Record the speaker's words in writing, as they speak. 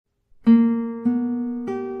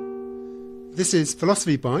This is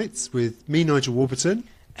Philosophy Bites with me, Nigel Warburton.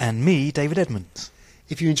 And me, David Edmonds.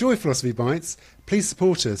 If you enjoy Philosophy Bites, please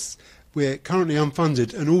support us. We're currently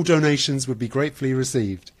unfunded and all donations would be gratefully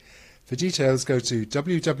received. For details, go to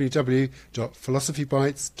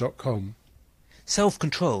www.philosophybites.com.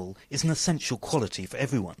 Self-control is an essential quality for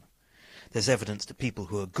everyone. There's evidence that people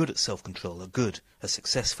who are good at self-control are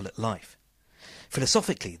successful at life.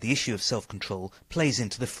 Philosophically, the issue of self-control plays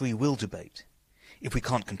into the free will debate. If we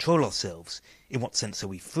can't control ourselves, in what sense are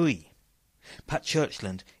we free? Pat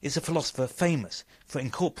Churchland is a philosopher famous for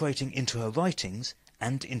incorporating into her writings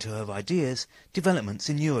and into her ideas developments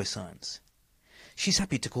in neuroscience. She's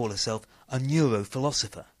happy to call herself a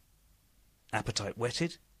neurophilosopher. Appetite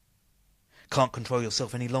whetted? Can't control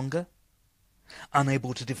yourself any longer?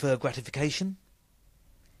 Unable to defer gratification?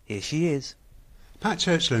 Here she is. Pat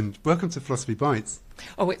Churchland, welcome to Philosophy Bites.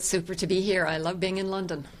 Oh, it's super to be here. I love being in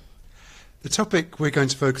London. The topic we're going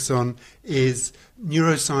to focus on is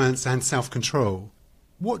neuroscience and self-control.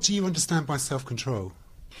 What do you understand by self-control?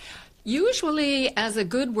 Usually, as a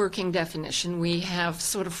good working definition, we have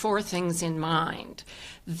sort of four things in mind.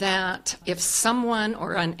 That if someone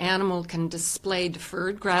or an animal can display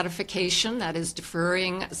deferred gratification, that is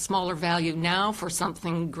deferring a smaller value now for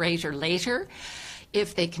something greater later,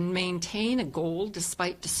 if they can maintain a goal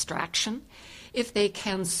despite distraction, if they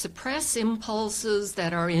can suppress impulses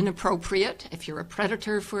that are inappropriate. If you're a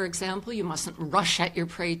predator, for example, you mustn't rush at your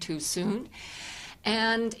prey too soon.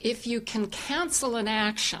 And if you can cancel an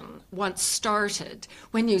action once started,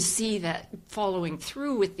 when you see that following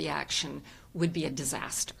through with the action would be a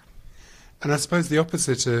disaster. And I suppose the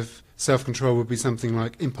opposite of self-control would be something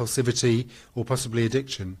like impulsivity or possibly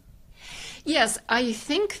addiction. Yes, I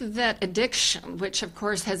think that addiction, which of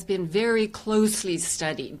course has been very closely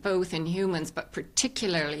studied, both in humans but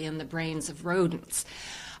particularly in the brains of rodents,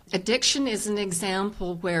 addiction is an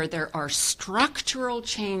example where there are structural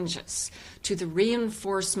changes to the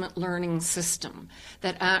reinforcement learning system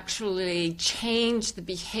that actually change the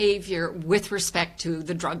behavior with respect to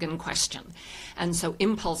the drug in question. And so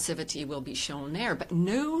impulsivity will be shown there. But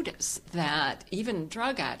notice that even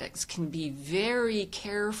drug addicts can be very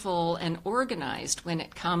careful and organized when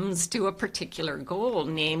it comes to a particular goal,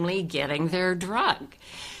 namely getting their drug.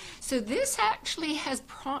 So this actually has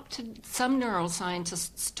prompted some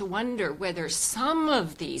neuroscientists to wonder whether some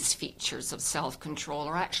of these features of self-control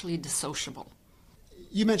are actually dissociable.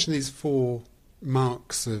 You mentioned these four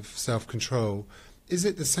marks of self-control. Is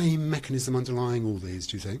it the same mechanism underlying all these,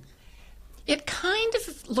 do you think? It kind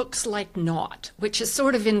of looks like not, which is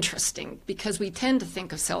sort of interesting because we tend to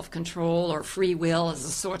think of self-control or free will as a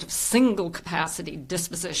sort of single capacity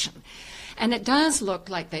disposition. And it does look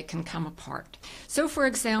like they can come apart. So, for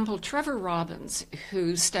example, Trevor Robbins,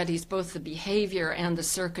 who studies both the behavior and the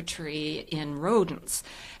circuitry in rodents,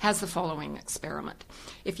 has the following experiment.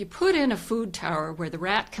 If you put in a food tower where the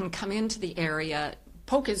rat can come into the area,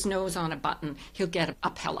 poke his nose on a button, he'll get a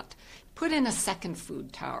pellet. Put in a second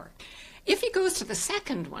food tower. If he goes to the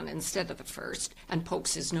second one instead of the first and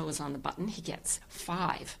pokes his nose on the button, he gets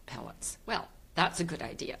 5 pellets. Well, that's a good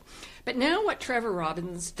idea. But now what Trevor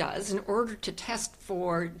Robbins does in order to test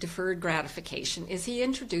for deferred gratification is he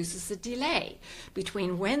introduces a delay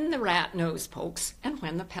between when the rat nose pokes and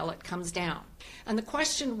when the pellet comes down. And the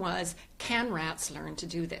question was, can rats learn to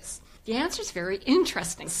do this? The answer is very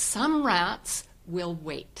interesting. Some rats will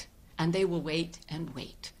wait, and they will wait and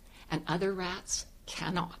wait, and other rats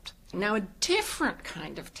cannot. Now, a different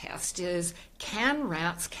kind of test is, can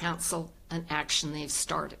rats cancel an action they've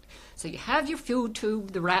started? So you have your food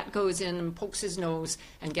tube, the rat goes in and pokes his nose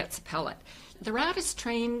and gets a pellet. The rat is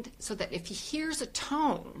trained so that if he hears a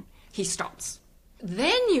tone, he stops.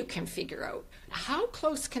 Then you can figure out how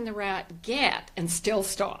close can the rat get and still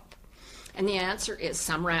stop. And the answer is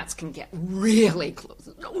some rats can get really close.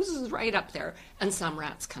 The nose is right up there, and some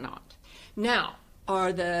rats cannot. Now,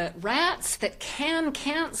 are the rats that can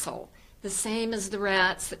cancel the same as the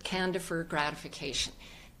rats that can defer gratification?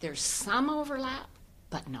 There's some overlap,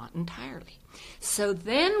 but not entirely. So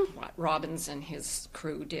then what Robbins and his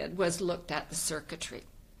crew did was looked at the circuitry.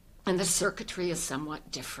 And the circuitry is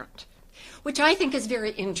somewhat different, which I think is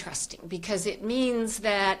very interesting because it means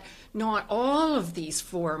that not all of these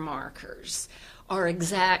 4 markers are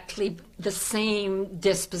exactly the same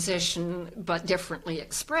disposition but differently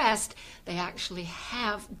expressed. They actually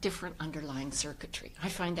have different underlying circuitry. I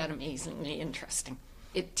find that amazingly interesting.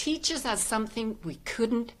 It teaches us something we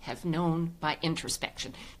couldn't have known by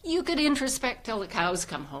introspection. You could introspect till the cows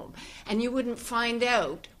come home, and you wouldn't find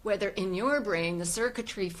out whether in your brain the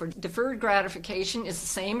circuitry for deferred gratification is the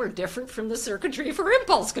same or different from the circuitry for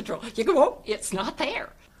impulse control. You go, oh, it's not there.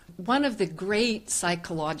 One of the great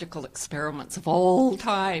psychological experiments of all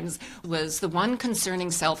times was the one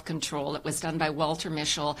concerning self-control that was done by Walter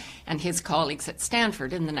Mischel and his colleagues at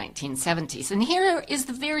Stanford in the 1970s. And here is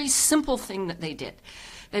the very simple thing that they did.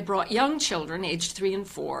 They brought young children, aged 3 and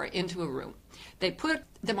 4, into a room. They put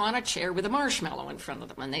them on a chair with a marshmallow in front of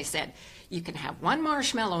them, and they said, you can have 1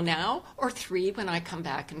 marshmallow now or 3 when I come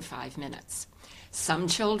back in 5 minutes. Some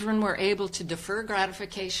children were able to defer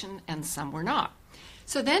gratification and some were not.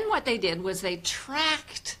 So then what they did was they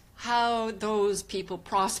tracked how those people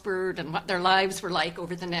prospered and what their lives were like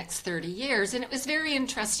over the next 30 years. And it was very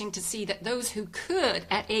interesting to see that those who could,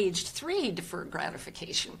 at age 3, defer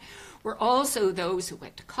gratification were also those who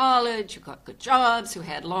went to college, who got good jobs, who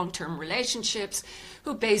had long-term relationships,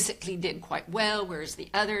 who basically did quite well, whereas the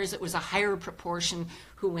others, it was a higher proportion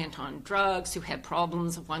who went on drugs, who had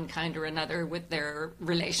problems of one kind or another with their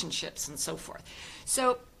relationships and so forth.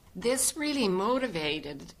 So this really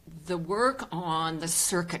motivated the work on the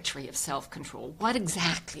circuitry of self-control. What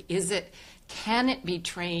exactly is it? Can it be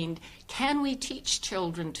trained? Can we teach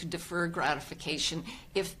children to defer gratification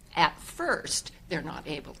if at first they're not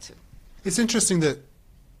able to? It's interesting that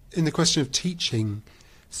in the question of teaching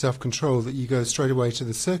self-control that you go straight away to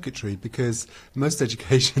the circuitry, because most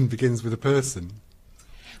education begins with a person.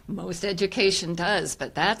 Most education does,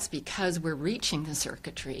 but that's because we're reaching the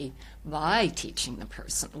circuitry by teaching the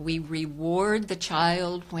person. We reward the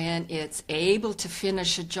child when it's able to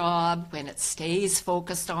finish a job, when it stays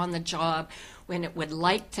focused on the job, when it would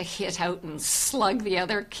like to hit out and slug the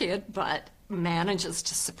other kid but manages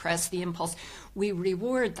to suppress the impulse. We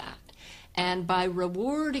reward that. And by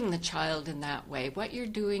rewarding the child in that way, what you're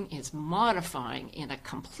doing is modifying in a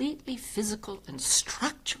completely physical and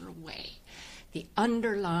structural way the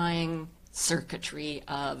underlying circuitry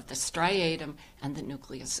of the striatum and the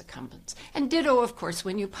nucleus accumbens. And ditto, of course,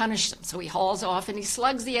 when you punish them. So he hauls off and he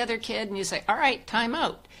slugs the other kid and you say, all right, time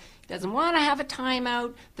out. He doesn't want to have a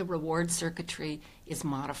timeout. The reward circuitry is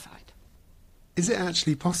modified. Is it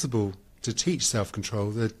actually possible to teach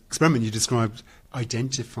self-control? The experiment you described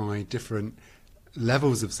identified different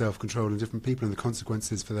levels of self-control in different people and the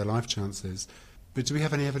consequences for their life chances. But do we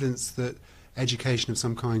have any evidence that education of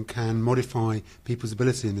some kind can modify people's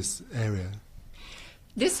ability in this area?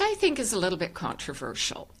 This, I think, is a little bit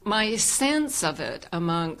controversial. My sense of it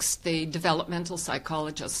amongst the developmental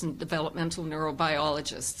psychologists and developmental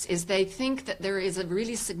neurobiologists is they think that there is a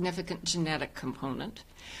really significant genetic component,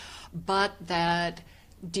 but that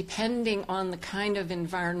depending on the kind of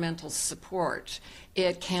environmental support,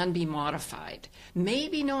 it can be modified.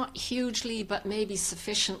 Maybe not hugely, but maybe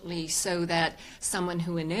sufficiently so that someone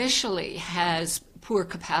who initially has poor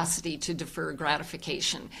capacity to defer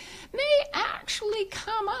gratification may actually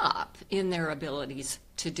come up in their abilities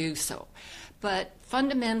to do so. But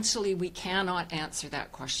fundamentally, we cannot answer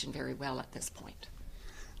that question very well at this point.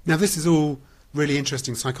 Now, this is all really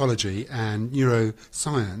interesting psychology and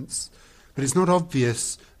neuroscience, but it's not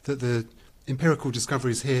obvious that the empirical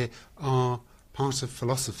discoveries here are part of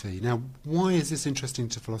philosophy. Now, why is this interesting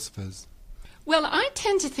to philosophers? Well, I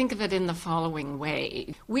tend to think of it in the following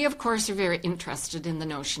way. We, of course, are very interested in the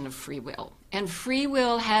notion of free will. And free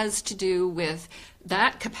will has to do with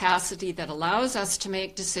that capacity that allows us to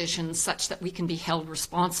make decisions such that we can be held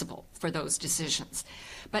responsible for those decisions.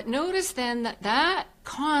 But notice then that that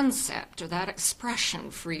concept or that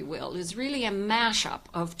expression, free will, is really a mashup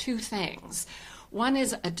of two things. One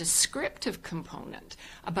is a descriptive component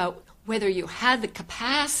about whether you had the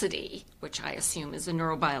capacity, which I assume is a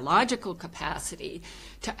neurobiological capacity,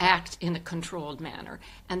 to act in a controlled manner.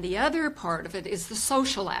 And the other part of it is the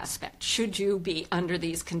social aspect. Should you be, under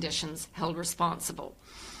these conditions, held responsible?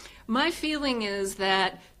 My feeling is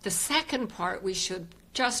that the second part we should,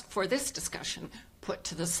 just for this discussion, put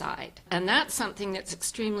to the side. And that's something that's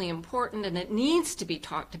extremely important, and it needs to be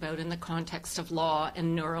talked about in the context of law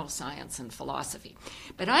and neuroscience and philosophy.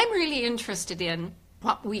 But I'm really interested in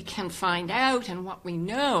what we can find out and what we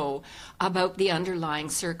know about the underlying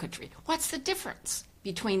circuitry. What's the difference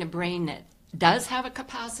between a brain that does have a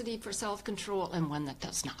capacity for self-control and one that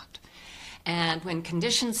does not? And when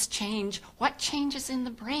conditions change, what changes in the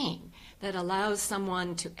brain that allows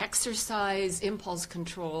someone to exercise impulse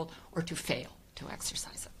control or to fail to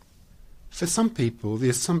exercise it? For some people, the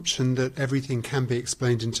assumption that everything can be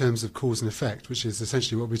explained in terms of cause and effect, which is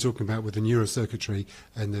essentially what we're talking about with the neurocircuitry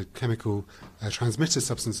and the chemical transmitter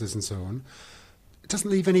substances and so on, it doesn't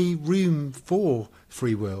leave any room for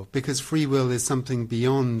free will, because free will is something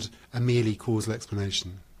beyond a merely causal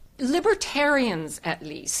explanation. Libertarians, at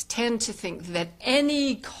least, tend to think that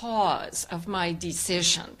any cause of my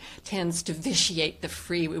decision tends to vitiate the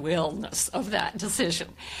free willness of that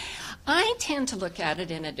decision. I tend to look at it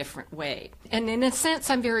in a different way. And in a sense,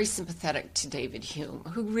 I'm very sympathetic to David Hume,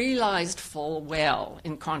 who realized full well,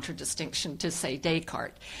 in contradistinction to, say,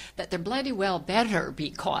 Descartes, that there bloody well better be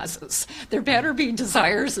causes. There better be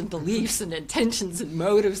desires and beliefs and intentions and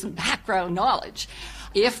motives and background knowledge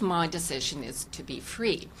if my decision is to be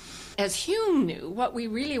free. As Hume knew, what we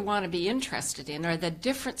really want to be interested in are the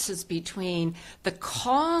differences between the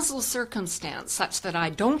causal circumstance such that I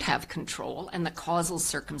don't have control and the causal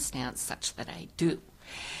circumstance such that I do.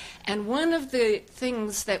 And one of the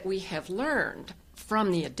things that we have learned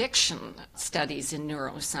from the addiction studies in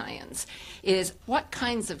neuroscience is what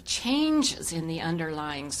kinds of changes in the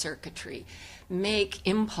underlying circuitry make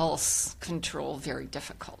impulse control very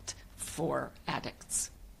difficult for addicts.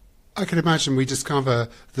 I can imagine we discover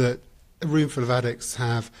that a room full of addicts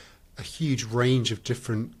have a huge range of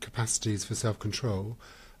different capacities for self-control.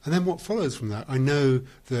 And then what follows from that? I know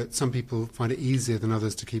that some people find it easier than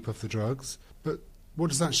others to keep off the drugs, but what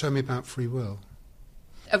does that show me about free will?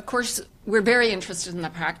 Of course, we're very interested in the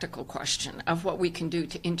practical question of what we can do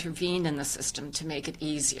to intervene in the system to make it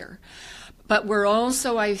easier. But we're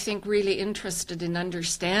also, I think, really interested in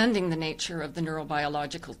understanding the nature of the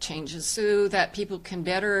neurobiological changes so that people can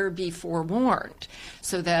better be forewarned,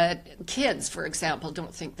 so that kids, for example,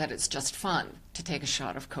 don't think that it's just fun to take a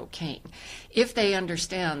shot of cocaine. If they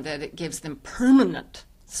understand that it gives them permanent,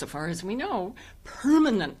 so far as we know,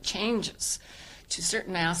 permanent changes to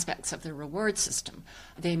certain aspects of the reward system,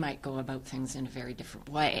 they might go about things in a very different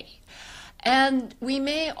way. And we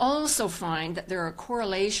may also find that there are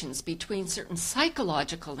correlations between certain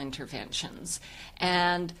psychological interventions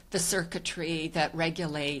and the circuitry that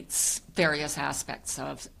regulates various aspects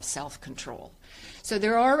of self-control. So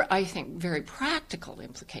there are, I think, very practical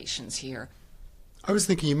implications here. I was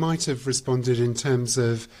thinking you might have responded in terms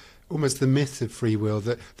of almost the myth of free will,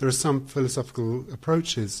 that there are some philosophical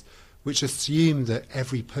approaches which assume that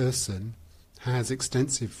every person has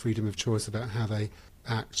extensive freedom of choice about how they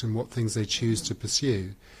act and what things they choose to pursue.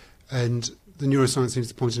 And the neuroscience seems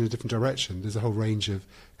to point in a different direction. There's a whole range of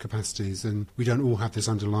capacities, and we don't all have this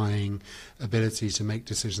underlying ability to make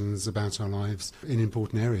decisions about our lives in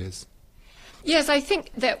important areas. Yes, I think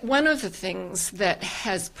that one of the things that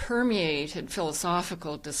has permeated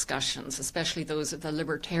philosophical discussions, especially those of the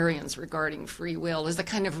libertarians regarding free will, is a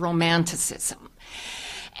kind of romanticism.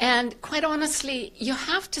 And quite honestly, you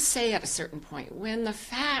have to say at a certain point, when the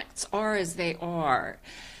facts are as they are,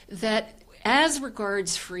 that as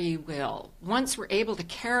regards free will, once we're able to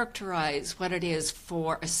characterize what it is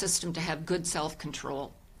for a system to have good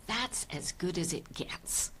self-control, that's as good as it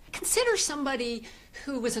gets. Consider somebody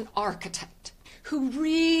who was an architect, who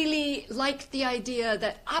really liked the idea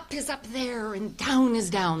that up is up there and down is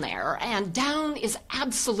down there, and down is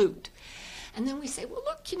absolute. And then we say, well,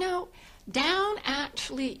 look, down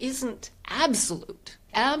actually isn't absolute.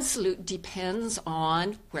 Absolute depends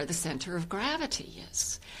on where the center of gravity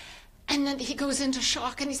is. And then he goes into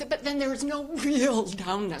shock and he said, but then there is no real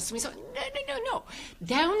downness. And we said, no.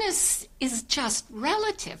 Downness is just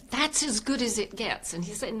relative. That's as good as it gets. And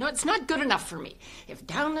he said, no, it's not good enough for me. If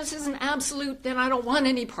downness isn't absolute, then I don't want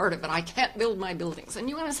any part of it. I can't build my buildings. And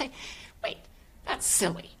you want to say, wait, that's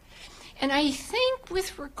silly. And I think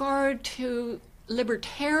with regard to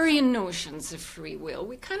libertarian notions of free will,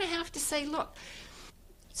 we kind of have to say, look,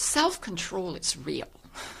 self-control is real,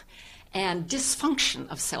 and dysfunction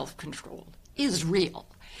of self-control is real,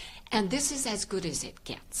 and this is as good as it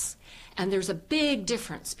gets. And there's a big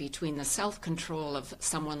difference between the self-control of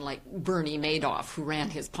someone like Bernie Madoff, who ran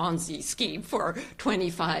his Ponzi scheme for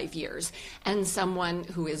 25 years, and someone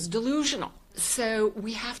who is delusional. So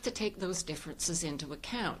we have to take those differences into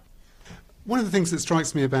account. One of the things that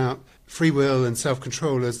strikes me about free will and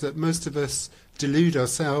self-control is that most of us delude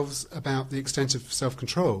ourselves about the extent of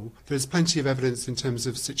self-control. There's plenty of evidence in terms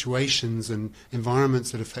of situations and environments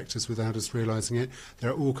that affect us without us realizing it. There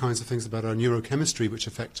are all kinds of things about our neurochemistry which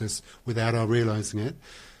affect us without our realizing it.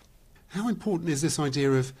 How important is this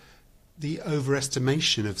idea of the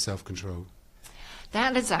overestimation of self-control?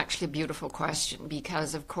 That is actually a beautiful question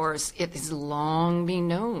because, of course, it has long been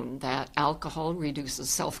known that alcohol reduces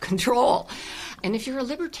self-control. And if you're a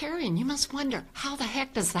libertarian, you must wonder, how the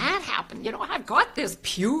heck does that happen? I've got this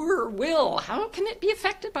pure will. How can it be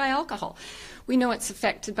affected by alcohol? We know it's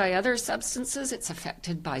affected by other substances. It's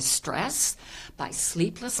affected by stress, by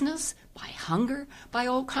sleeplessness, by hunger, by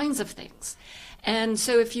all kinds of things. And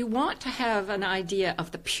so if you want to have an idea of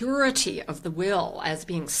the purity of the will as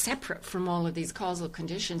being separate from all of these causal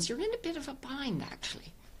conditions, you're in a bit of a bind,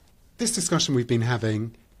 actually. This discussion we've been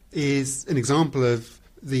having is an example of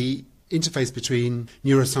the interface between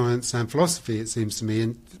neuroscience and philosophy, it seems to me,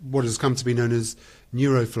 and what has come to be known as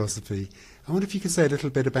neurophilosophy. I wonder if you could say a little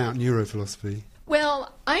bit about neurophilosophy.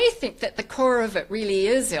 Well, I think that the core of it really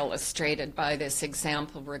is illustrated by this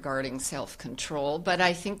example regarding self-control, but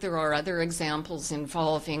I think there are other examples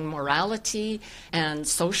involving morality and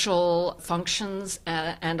social functions,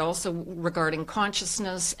 and also regarding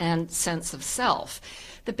consciousness and sense of self.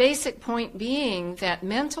 The basic point being that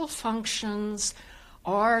mental functions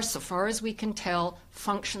are, so far as we can tell,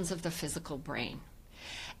 functions of the physical brain.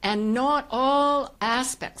 And not all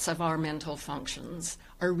aspects of our mental functions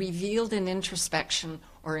are revealed in introspection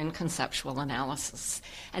or in conceptual analysis.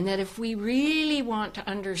 And that if we really want to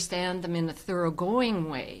understand them in a thoroughgoing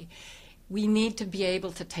way, we need to be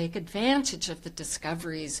able to take advantage of the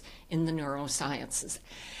discoveries in the neurosciences.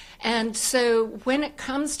 And so when it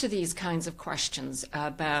comes to these kinds of questions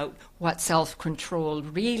about what self-control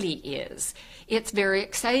really is, it's very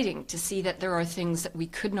exciting to see that there are things that we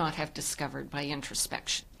could not have discovered by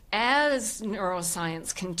introspection. As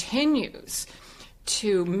neuroscience continues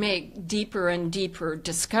to make deeper and deeper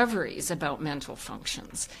discoveries about mental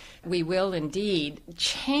functions, we will indeed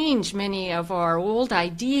change many of our old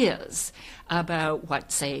ideas about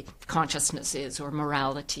what, say, consciousness is, or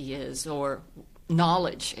morality is, or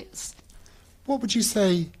knowledge is. What would you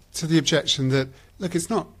say to the objection that, look, it's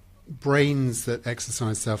not brains that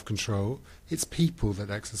exercise self-control, it's people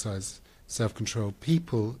that exercise self-control.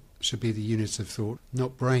 People should be the unit of thought,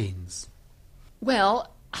 not brains.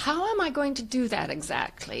 Well, how am I going to do that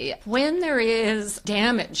exactly? When there is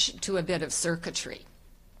damage to a bit of circuitry,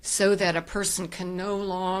 so that a person can no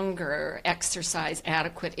longer exercise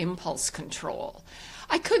adequate impulse control,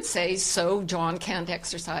 I could say, so John can't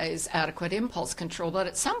exercise adequate impulse control, but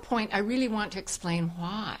at some point I really want to explain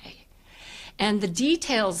why. And the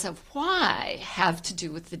details of why have to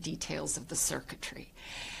do with the details of the circuitry.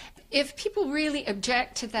 If people really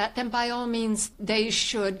object to that, then by all means they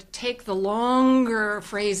should take the longer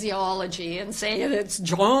phraseology and say it's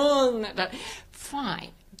John.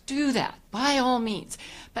 Fine, do that, by all means.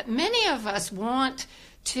 But many of us want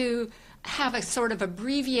to have a sort of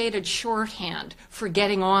abbreviated shorthand for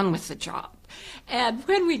getting on with the job. And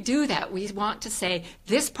when we do that, we want to say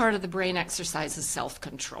this part of the brain exercises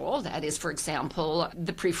self-control. That is, for example,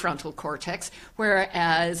 the prefrontal cortex,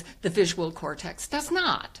 whereas the visual cortex does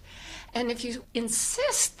not. And if you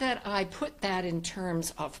insist that I put that in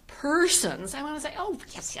terms of persons, I want to say, oh,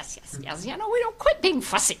 yes, we don't quit being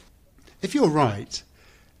fussy. If you're right,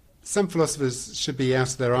 some philosophers should be out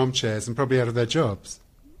of their armchairs and probably out of their jobs.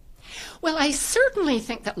 Well, I certainly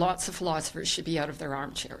think that lots of philosophers should be out of their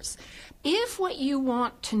armchairs. If what you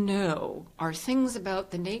want to know are things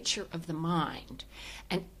about the nature of the mind,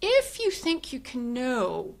 and if you think you can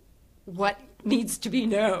know what needs to be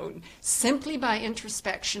known simply by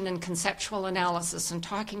introspection and conceptual analysis and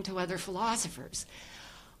talking to other philosophers,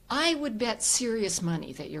 I would bet serious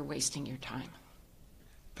money that you're wasting your time.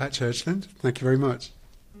 Pat Churchland, thank you very much.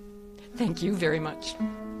 Thank you very much.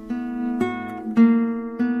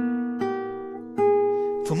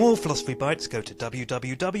 For more Philosophy Bites, go to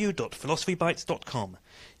www.philosophybites.com.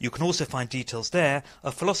 You can also find details there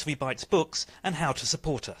of Philosophy Bites books and how to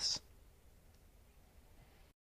support us.